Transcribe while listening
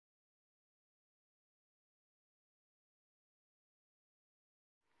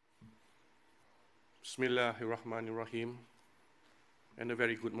Bismillahirrahmanirrahim, and a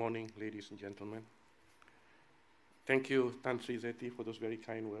very good morning, ladies and gentlemen. Thank you, Tan Sri Zeti, for those very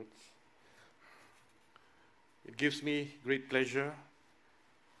kind words. It gives me great pleasure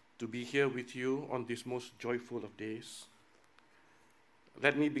to be here with you on this most joyful of days.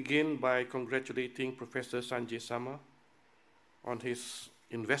 Let me begin by congratulating Professor Sanjay Sama on his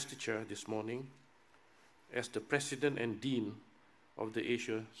investiture this morning as the President and Dean of the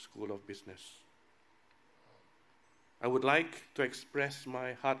Asia School of Business. I would like to express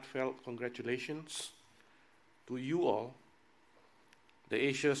my heartfelt congratulations to you all, the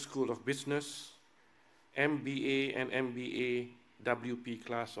Asia School of Business, MBA and MBA WP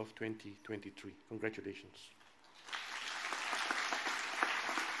class of 2023. Congratulations.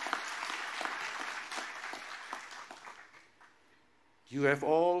 You have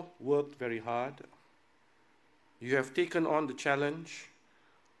all worked very hard. You have taken on the challenge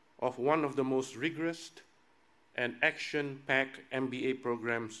of one of the most rigorous and action-packed MBA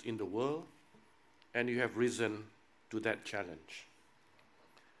programs in the world, and you have risen to that challenge.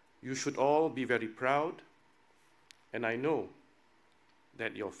 You should all be very proud, and I know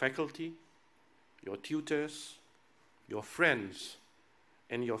that your faculty, your tutors, your friends,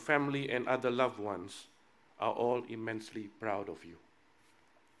 and your family and other loved ones are all immensely proud of you.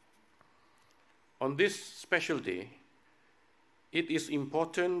 On this special day, it is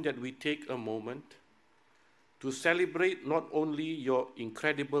important that we take a moment to celebrate not only your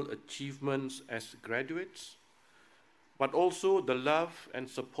incredible achievements as graduates, but also the love and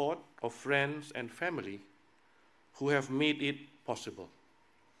support of friends and family who have made it possible.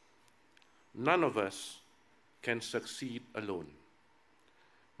 None of us can succeed alone.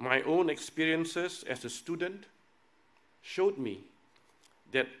 My own experiences as a student showed me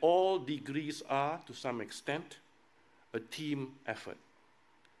that all degrees are, to some extent, a team effort.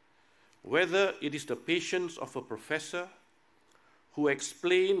 Whether it is the patience of a professor who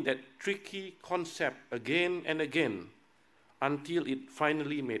explained that tricky concept again and again until it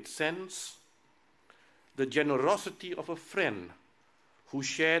finally made sense, the generosity of a friend who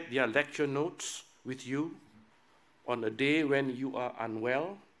shared their lecture notes with you on a day when you are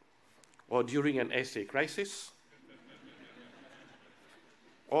unwell or during an essay crisis,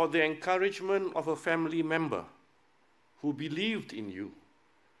 or the encouragement of a family member who believed in you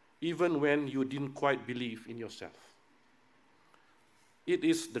even when you didn't quite believe in yourself. It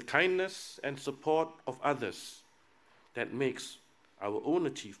is the kindness and support of others that makes our own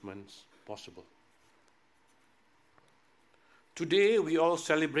achievements possible. Today, we all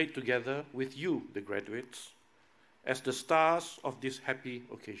celebrate together with you, the graduates, as the stars of this happy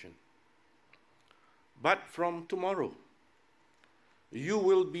occasion. But from tomorrow, you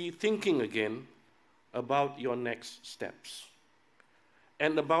will be thinking again about your next steps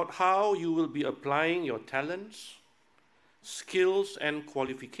and about how you will be applying your talents, skills, and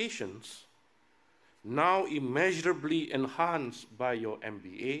qualifications, now immeasurably enhanced by your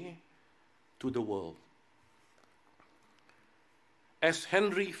MBA, to the world. As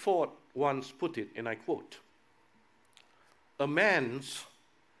Henry Ford once put it, and I quote, "A man's,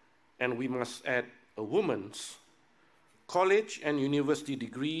 and we must add a woman's, college and university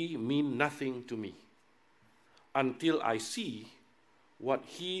degree mean nothing to me until I see what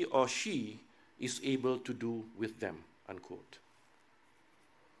he or she is able to do with them," unquote.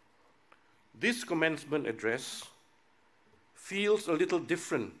 This commencement address feels a little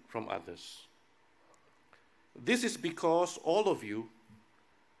different from others. This is because all of you,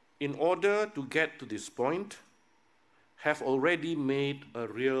 in order to get to this point, have already made a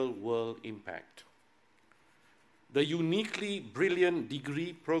real-world impact. The uniquely brilliant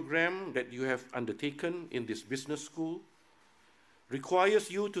degree program that you have undertaken in this business school requires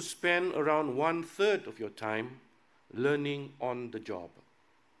you to spend around 1/3 of your time learning on the job.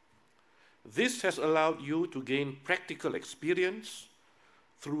 This has allowed you to gain practical experience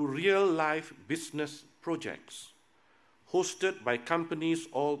through real-life business projects hosted by companies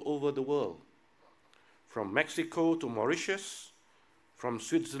all over the world, from Mexico to Mauritius, from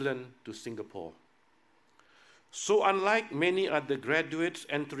Switzerland to Singapore. So unlike many other graduates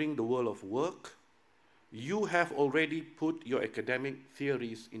entering the world of work, you have already put your academic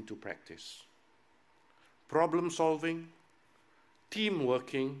theories into practice. Problem solving, team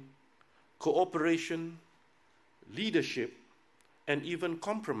working, cooperation, leadership, and even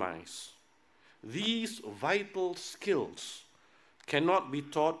compromise. These vital skills cannot be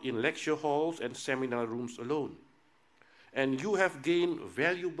taught in lecture halls and seminar rooms alone. And you have gained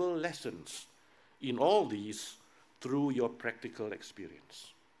valuable lessons in all these through your practical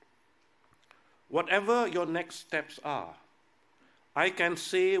experience. Whatever your next steps are, I can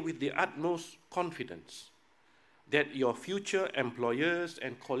say with the utmost confidence that your future employers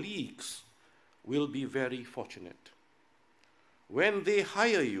and colleagues will be very fortunate. When they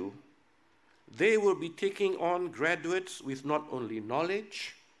hire you, they will be taking on graduates with not only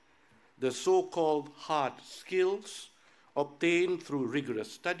knowledge, the so-called hard skills obtained through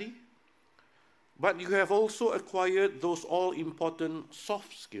rigorous study, but you have also acquired those all-important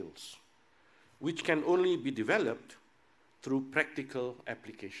soft skills, which can only be developed through practical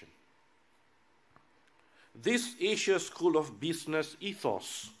application. This Asia School of Business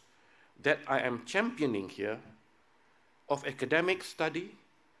ethos that I am championing here, of academic study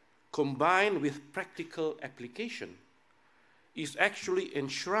combined with practical application, is actually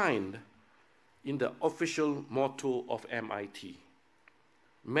enshrined in the official motto of MIT,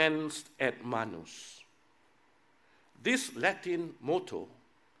 Mens et Manus. This Latin motto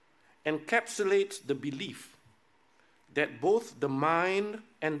encapsulates the belief that both the mind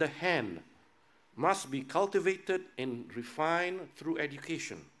and the hand must be cultivated and refined through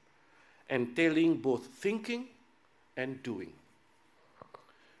education, entailing both thinking and doing.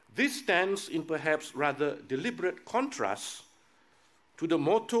 This stands in perhaps rather deliberate contrast to the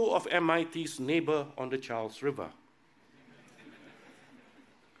motto of MIT's neighbor on the Charles River.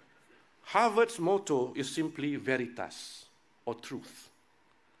 Harvard's motto is simply veritas, or truth.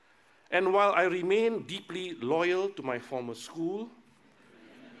 And while I remain deeply loyal to my former school,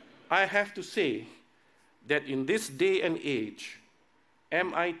 I have to say that in this day and age,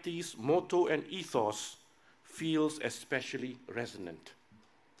 MIT's motto and ethos feels especially resonant.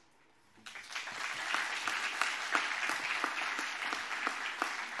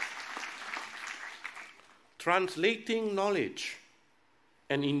 Translating knowledge,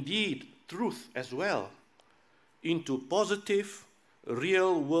 and indeed truth as well, into positive,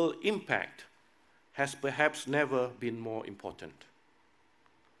 real-world impact has perhaps never been more important.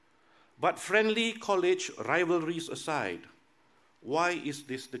 But friendly college rivalries aside, why is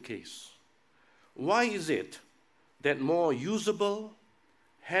this the case? Why is it that more usable,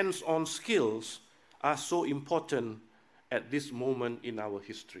 hands-on skills are so important at this moment in our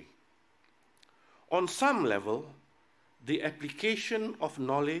history? On some level, the application of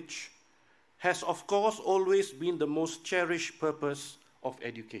knowledge has, of course, always been the most cherished purpose of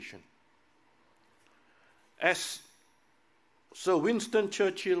education. As Sir Winston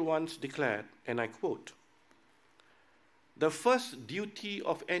Churchill once declared, and I quote, "The first duty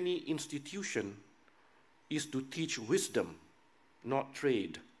of any institution is to teach wisdom, not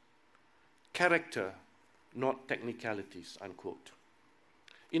trade, character, not technicalities," unquote.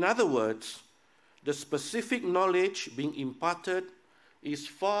 In other words, the specific knowledge being imparted is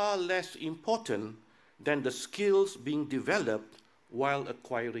far less important than the skills being developed while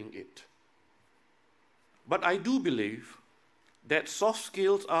acquiring it. But I do believe that soft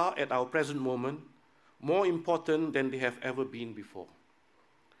skills are, at our present moment, more important than they have ever been before.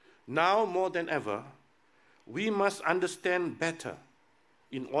 Now more than ever, we must understand better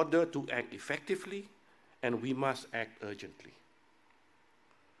in order to act effectively, and we must act urgently.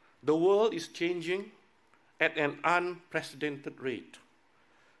 The world is changing at an unprecedented rate,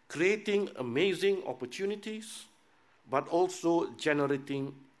 creating amazing opportunities, but also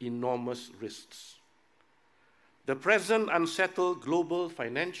generating enormous risks. The present unsettled global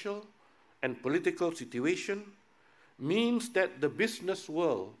financial and political situation means that the business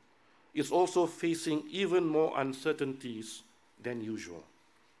world is also facing even more uncertainties than usual.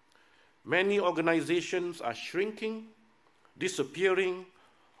 Many organizations are shrinking, disappearing,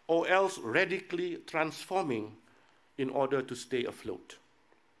 or else radically transforming in order to stay afloat.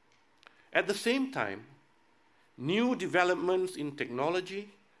 At the same time, new developments in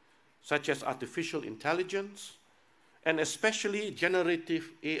technology, such as artificial intelligence, and especially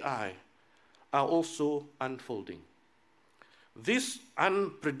generative AI, are also unfolding. This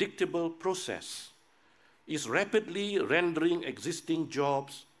unpredictable process is rapidly rendering existing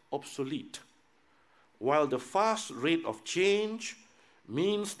jobs obsolete, while the fast rate of change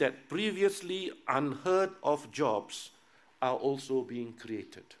means that previously unheard of jobs are also being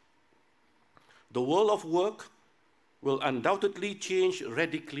created. The world of work will undoubtedly change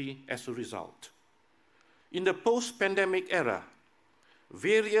radically as a result. In the post-pandemic era,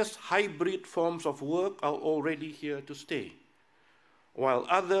 various hybrid forms of work are already here to stay, while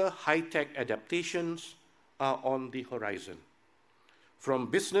other high-tech adaptations are on the horizon.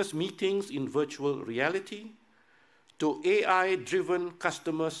 From business meetings in virtual reality, to AI-driven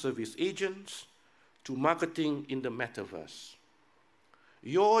customer service agents, to marketing in the metaverse.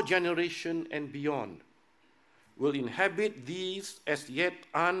 Your generation and beyond will inhabit these as yet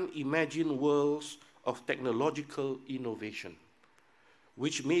unimagined worlds of technological innovation,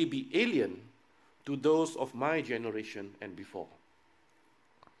 which may be alien to those of my generation and before.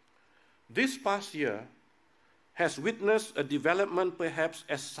 This past year has witnessed a development perhaps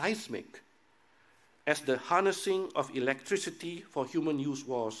as seismic as the harnessing of electricity for human use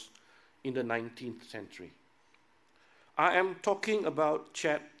was in the 19th century. I am talking about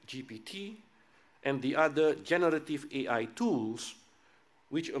ChatGPT and the other generative AI tools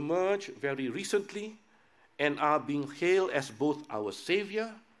which emerged very recently and are being hailed as both our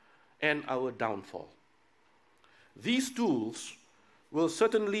savior and our downfall. These tools will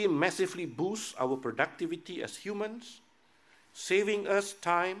certainly massively boost our productivity as humans, saving us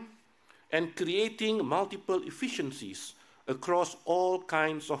time and creating multiple efficiencies across all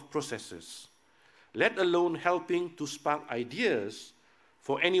kinds of processes, let alone helping to spark ideas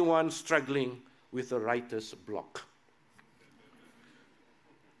for anyone struggling with a writer's block.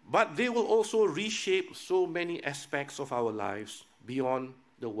 But they will also reshape so many aspects of our lives beyond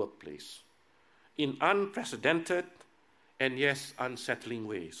the workplace in unprecedented and yes, unsettling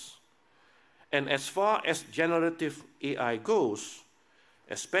ways. And as far as generative AI goes,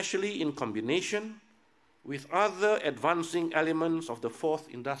 especially in combination with other advancing elements of the fourth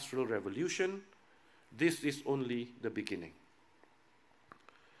industrial revolution, this is only the beginning.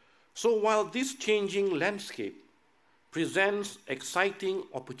 So while this changing landscape presents exciting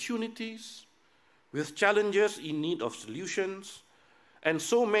opportunities with challenges in need of solutions and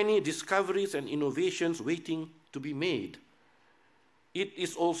so many discoveries and innovations waiting to be made, it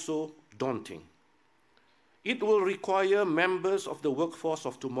is also daunting. It will require members of the workforce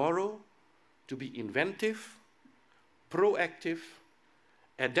of tomorrow to be inventive, proactive,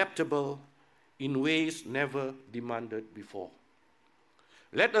 adaptable in ways never demanded before.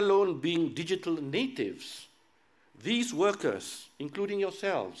 Let alone being digital natives, these workers, including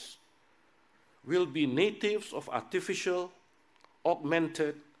yourselves, will be natives of artificial,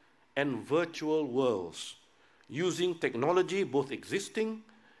 augmented, and virtual worlds, using technology both existing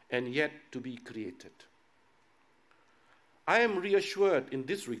and yet to be created. I am reassured in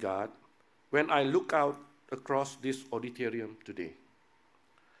this regard when I look out across this auditorium today.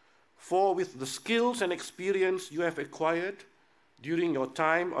 For with the skills and experience you have acquired during your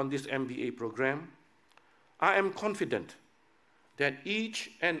time on this MBA program, I am confident that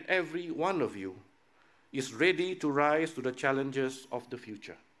each and every one of you is ready to rise to the challenges of the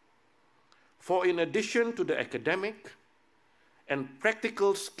future. For in addition to the academic and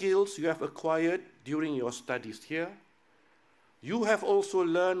practical skills you have acquired during your studies here, you have also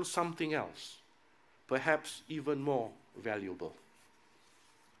learned something else, perhaps even more valuable.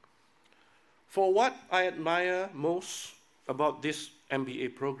 For what I admire most about this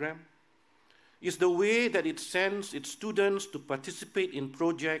MBA program is the way that it sends its students to participate in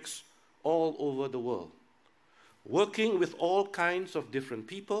projects all over the world, working with all kinds of different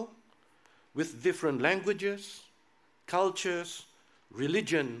people, with different languages, cultures,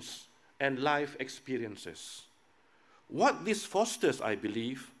 religions, and life experiences. What this fosters, I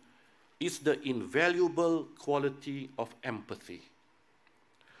believe, is the invaluable quality of empathy.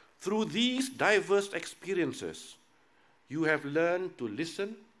 Through these diverse experiences, you have learned to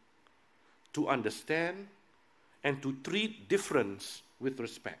listen, to understand, and to treat difference with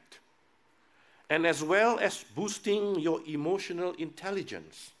respect. And as well as boosting your emotional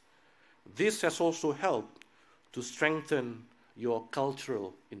intelligence, this has also helped to strengthen your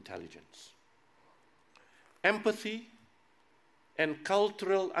cultural intelligence. Empathy and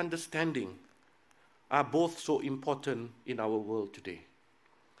cultural understanding are both so important in our world today.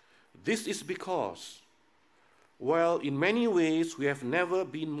 This is because, while in many ways we have never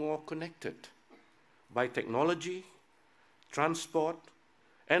been more connected by technology, transport,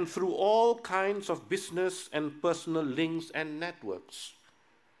 and through all kinds of business and personal links and networks,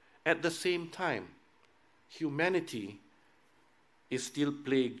 at the same time, humanity is still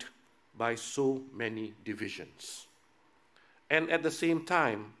plagued by so many divisions. And at the same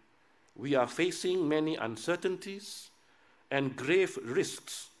time, we are facing many uncertainties and grave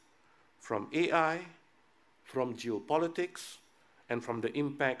risks from AI, from geopolitics, and from the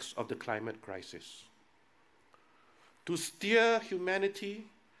impacts of the climate crisis. To steer humanity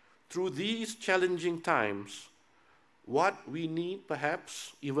through these challenging times, what we need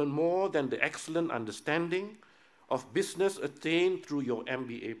perhaps even more than the excellent understanding of business attained through your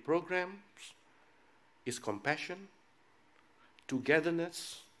MBA programs is compassion,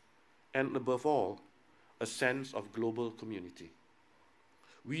 togetherness, and above all, a sense of global community.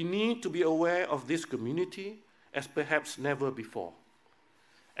 We need to be aware of this community as perhaps never before,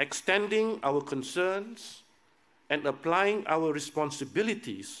 extending our concerns and applying our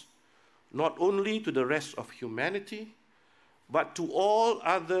responsibilities not only to the rest of humanity, but to all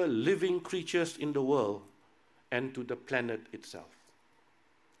other living creatures in the world and to the planet itself.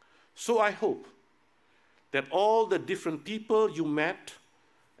 So I hope that all the different people you met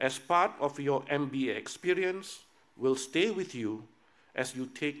as part of your MBA experience will stay with you as you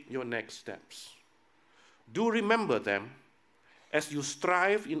take your next steps. Do remember them as you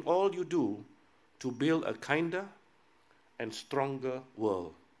strive in all you do to build a kinder and stronger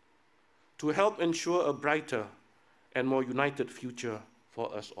world, to help ensure a brighter and more united future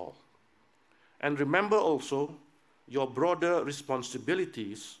for us all. And remember also your broader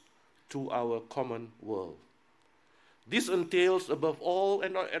responsibilities to our common world. This entails, above all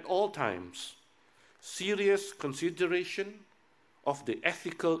and at all times, serious consideration of the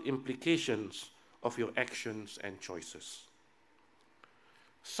ethical implications of your actions and choices.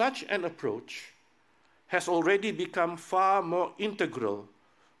 Such an approach has already become far more integral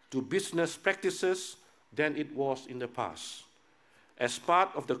to business practices than it was in the past, as part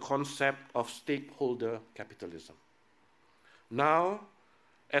of the concept of stakeholder capitalism. Now,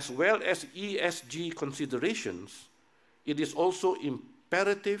 as well as ESG considerations, it is also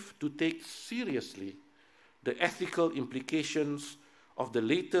imperative to take seriously the ethical implications of the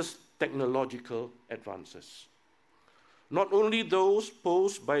latest technological advances. Not only those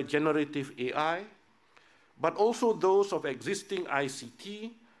posed by generative AI, but also those of existing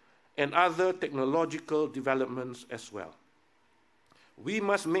ICT and other technological developments as well. We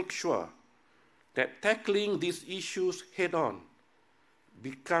must make sure that tackling these issues head-on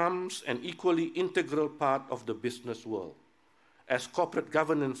becomes an equally integral part of the business world, as corporate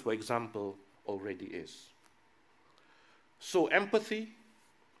governance, for example, already is. So empathy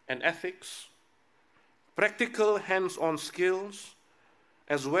and ethics, practical hands-on skills,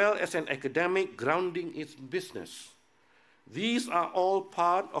 as well as an academic grounding in business, these are all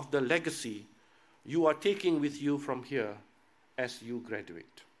part of the legacy you are taking with you from here as you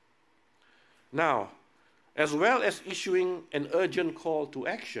graduate. Now, as well as issuing an urgent call to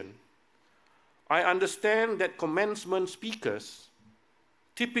action, I understand that commencement speakers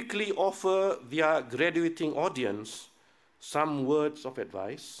typically offer their graduating audience some words of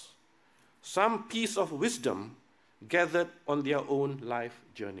advice, some piece of wisdom gathered on their own life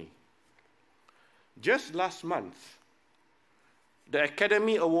journey. Just last month, the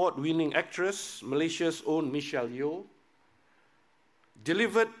Academy Award-winning actress, Malaysia's own Michelle Yeoh,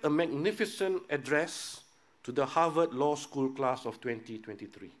 delivered a magnificent address to the Harvard Law School class of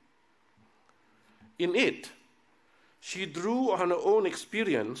 2023. In it, she drew on her own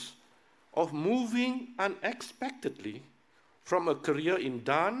experience of moving unexpectedly from a career in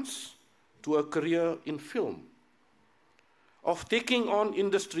dance to a career in film, of taking on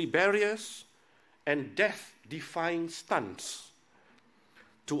industry barriers and death-defying stunts,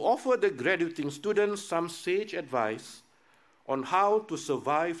 to offer the graduating students some sage advice on how to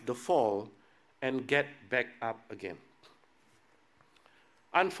survive the fall and get back up again.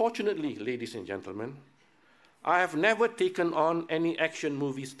 Unfortunately, ladies and gentlemen, I have never taken on any action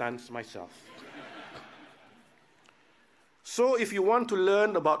movie stunts myself. So if you want to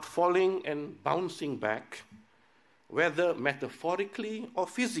learn about falling and bouncing back, whether metaphorically or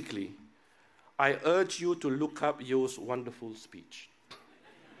physically, I urge you to look up Yeoh's wonderful speech.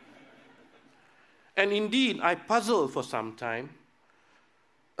 And indeed, I puzzled for some time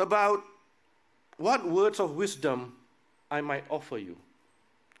about what words of wisdom I might offer you.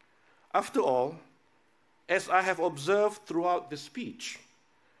 After all, as I have observed throughout the speech,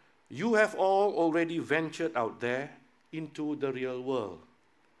 you have all already ventured out there into the real world.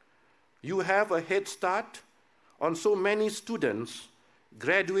 You have a head start on so many students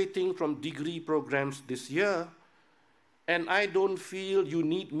graduating from degree programs this year, and I don't feel you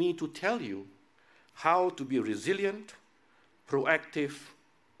need me to tell you how to be resilient, proactive,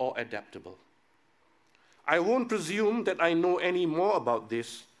 or adaptable. I won't presume that I know any more about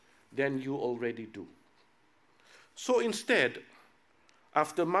this than you already do. So instead,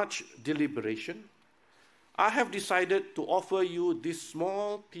 after much deliberation, I have decided to offer you this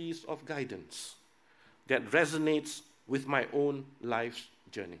small piece of guidance that resonates with my own life's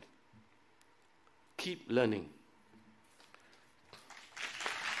journey. Keep learning.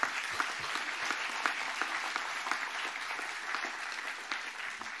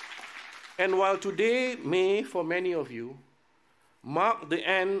 And while today may, for many of you, mark the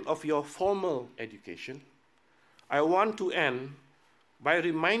end of your formal education, I want to end by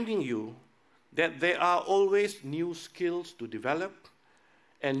reminding you that there are always new skills to develop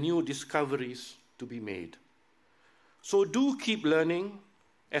and new discoveries to be made. So do keep learning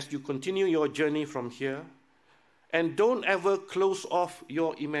as you continue your journey from here, and don't ever close off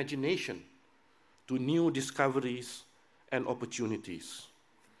your imagination to new discoveries and opportunities.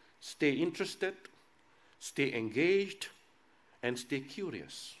 Stay interested, stay engaged, and stay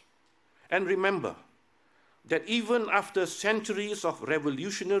curious. And remember that even after centuries of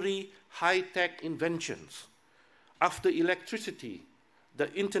revolutionary high-tech inventions, after electricity,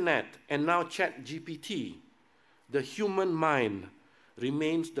 the internet, and now ChatGPT, the human mind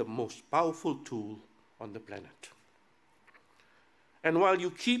remains the most powerful tool on the planet. And while you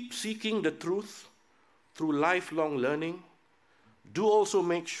keep seeking the truth through lifelong learning, do also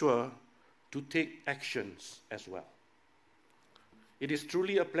make sure to take actions as well. It is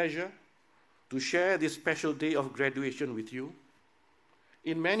truly a pleasure to share this special day of graduation with you.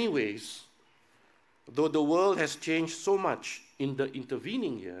 In many ways, though the world has changed so much in the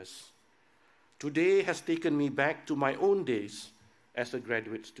intervening years, today has taken me back to my own days as a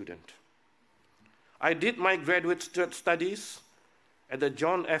graduate student. I did my graduate studies at the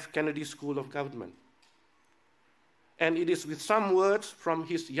John F. Kennedy School of Government. And it is with some words from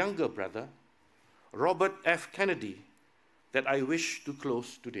his younger brother, Robert F. Kennedy, that I wish to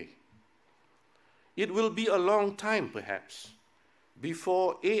close today. It will be a long time, perhaps,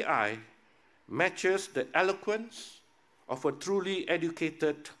 before AI matches the eloquence of a truly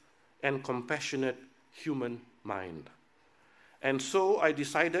educated and compassionate human mind. And so I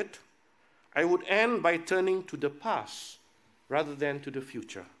decided I would end by turning to the past rather than to the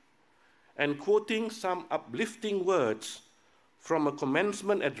future, and quoting some uplifting words from a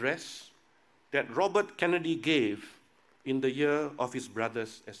commencement address that Robert Kennedy gave in the year of his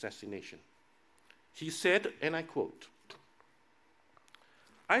brother's assassination. He said, and I quote,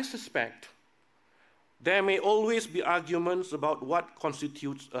 "I suspect there may always be arguments about what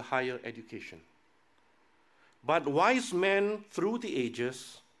constitutes a higher education. But wise men through the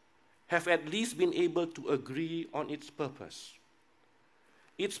ages have at least been able to agree on its purpose.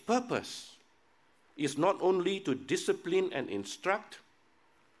 Its purpose is not only to discipline and instruct,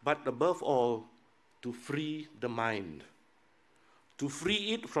 but above all, to free the mind, to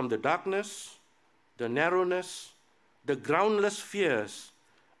free it from the darkness, the narrowness, the groundless fears,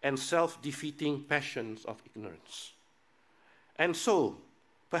 and self-defeating passions of ignorance. And so,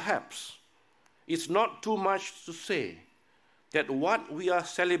 perhaps, it's not too much to say that what we are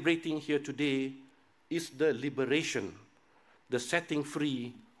celebrating here today is the liberation, the setting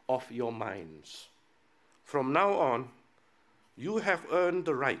free of your minds. From now on, you have earned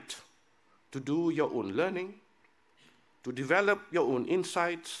the right to do your own learning, to develop your own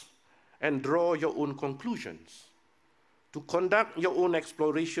insights, and draw your own conclusions, to conduct your own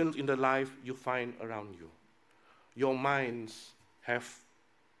explorations in the life you find around you. Your minds have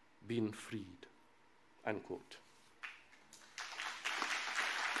been freed," unquote.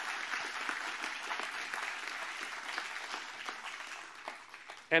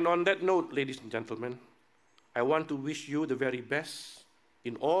 And on that note, ladies and gentlemen, I want to wish you the very best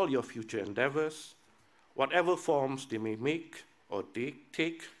in all your future endeavors, whatever forms they may make or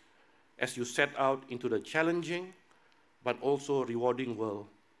take as you set out into the challenging but also rewarding world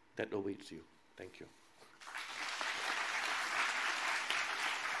that awaits you. Thank you.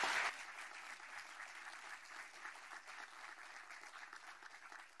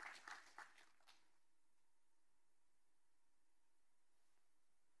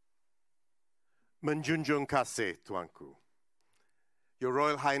 Menjunjung Kasih, Tuanku. Your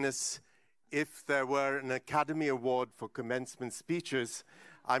Royal Highness, if there were an Academy Award for commencement speeches,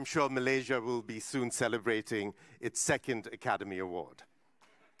 I'm sure Malaysia will be soon celebrating its second Academy Award.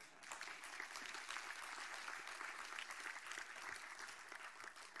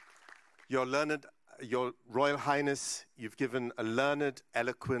 Your Royal Highness, you've given a learned,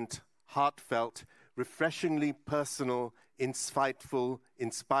 eloquent, heartfelt, refreshingly personal, insightful,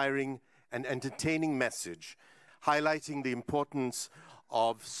 inspiring, and entertaining message, highlighting the importance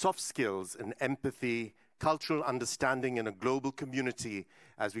of soft skills and empathy, cultural understanding in a global community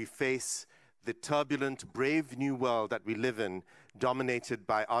as we face the turbulent, brave new world that we live in, dominated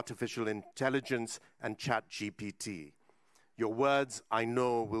by artificial intelligence and ChatGPT. Your words, I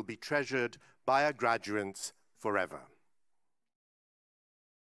know, will be treasured by our graduates forever.